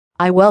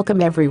I welcome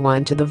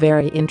everyone to the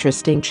very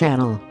interesting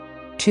channel.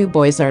 Two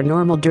boys are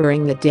normal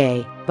during the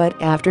day, but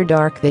after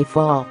dark they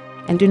fall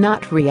and do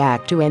not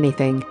react to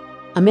anything.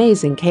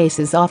 Amazing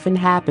cases often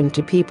happen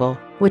to people,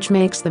 which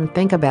makes them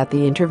think about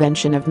the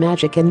intervention of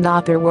magic and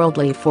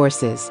otherworldly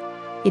forces.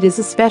 It is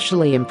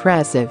especially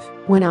impressive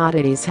when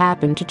oddities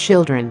happen to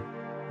children.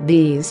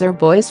 These are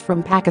boys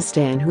from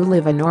Pakistan who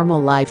live a normal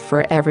life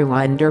for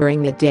everyone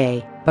during the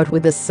day, but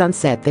with the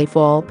sunset they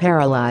fall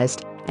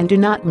paralyzed and do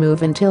not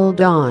move until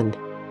dawn.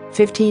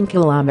 15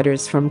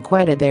 kilometers from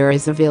Quetta there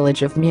is a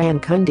village of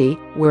Mankundi,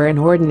 where an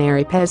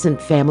ordinary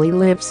peasant family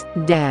lives: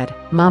 dad,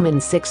 mom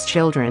and 6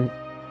 children.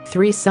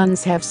 3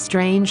 sons have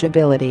strange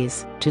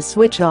abilities to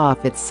switch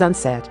off at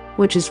sunset,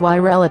 which is why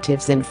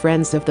relatives and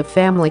friends of the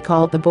family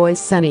call the boys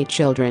sunny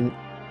children.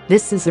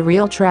 This is a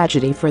real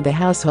tragedy for the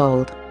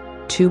household.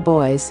 2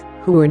 boys,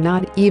 who are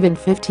not even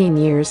 15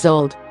 years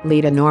old,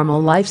 lead a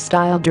normal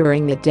lifestyle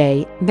during the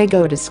day. They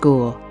go to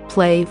school,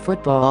 play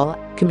football,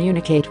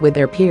 communicate with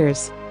their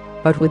peers.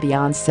 But with the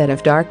onset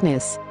of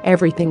darkness,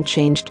 everything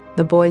changed.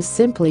 The boys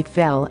simply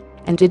fell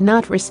and did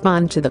not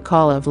respond to the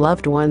call of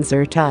loved ones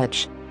or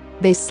touch.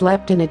 They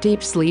slept in a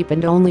deep sleep,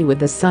 and only with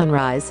the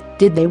sunrise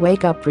did they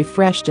wake up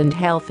refreshed and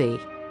healthy.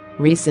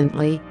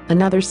 Recently,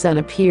 another son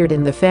appeared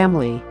in the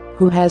family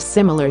who has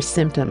similar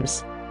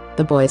symptoms.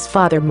 The boy's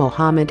father,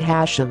 Mohammed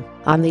Hashim,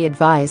 on the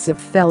advice of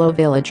fellow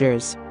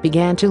villagers,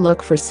 began to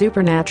look for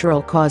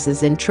supernatural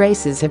causes and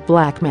traces of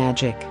black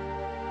magic.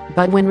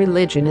 But when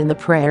religion and the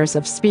prayers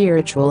of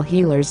spiritual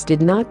healers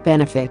did not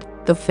benefit,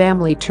 the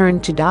family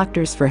turned to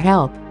doctors for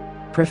help.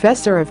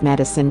 Professor of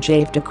medicine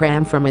Javed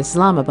Akram from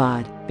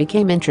Islamabad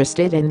became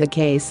interested in the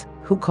case,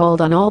 who called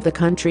on all the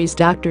country's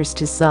doctors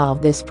to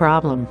solve this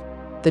problem.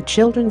 The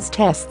children's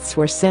tests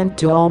were sent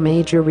to all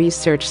major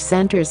research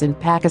centers in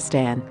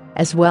Pakistan,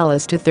 as well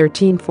as to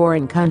 13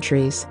 foreign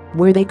countries,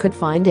 where they could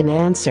find an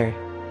answer.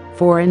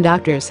 Foreign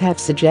doctors have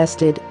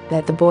suggested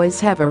that the boys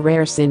have a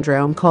rare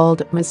syndrome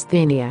called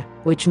masthenia,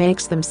 which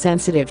makes them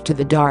sensitive to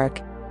the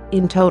dark.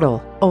 In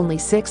total, only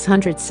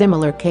 600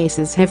 similar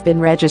cases have been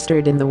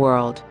registered in the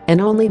world, and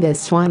only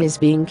this one is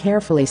being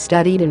carefully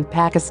studied in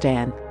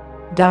Pakistan.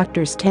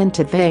 Doctors tend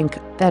to think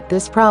that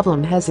this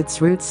problem has its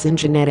roots in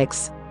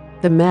genetics.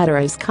 The matter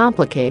is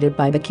complicated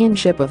by the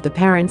kinship of the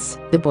parents.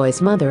 The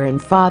boy's mother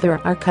and father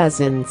are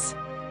cousins.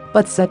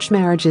 But such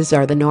marriages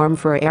are the norm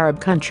for Arab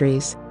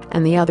countries,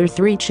 and the other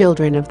 3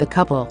 children of the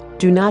couple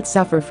do not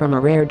suffer from a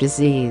rare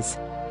disease.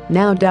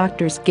 Now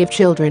doctors give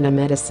children a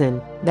medicine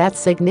that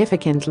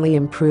significantly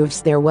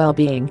improves their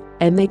well-being,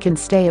 and they can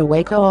stay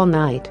awake all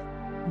night.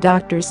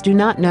 Doctors do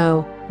not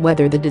know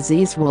whether the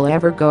disease will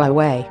ever go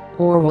away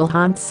or will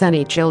haunt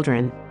sunny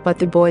children, but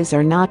the boys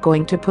are not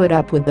going to put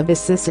up with the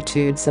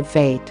vicissitudes of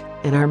fate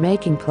and are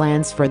making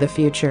plans for the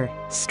future,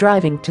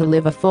 striving to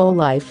live a full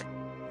life.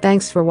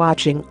 Thanks for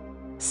watching.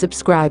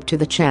 Subscribe to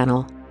the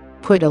channel,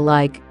 put a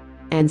like,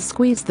 and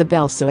squeeze the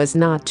bell so as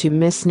not to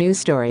miss new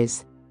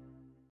stories.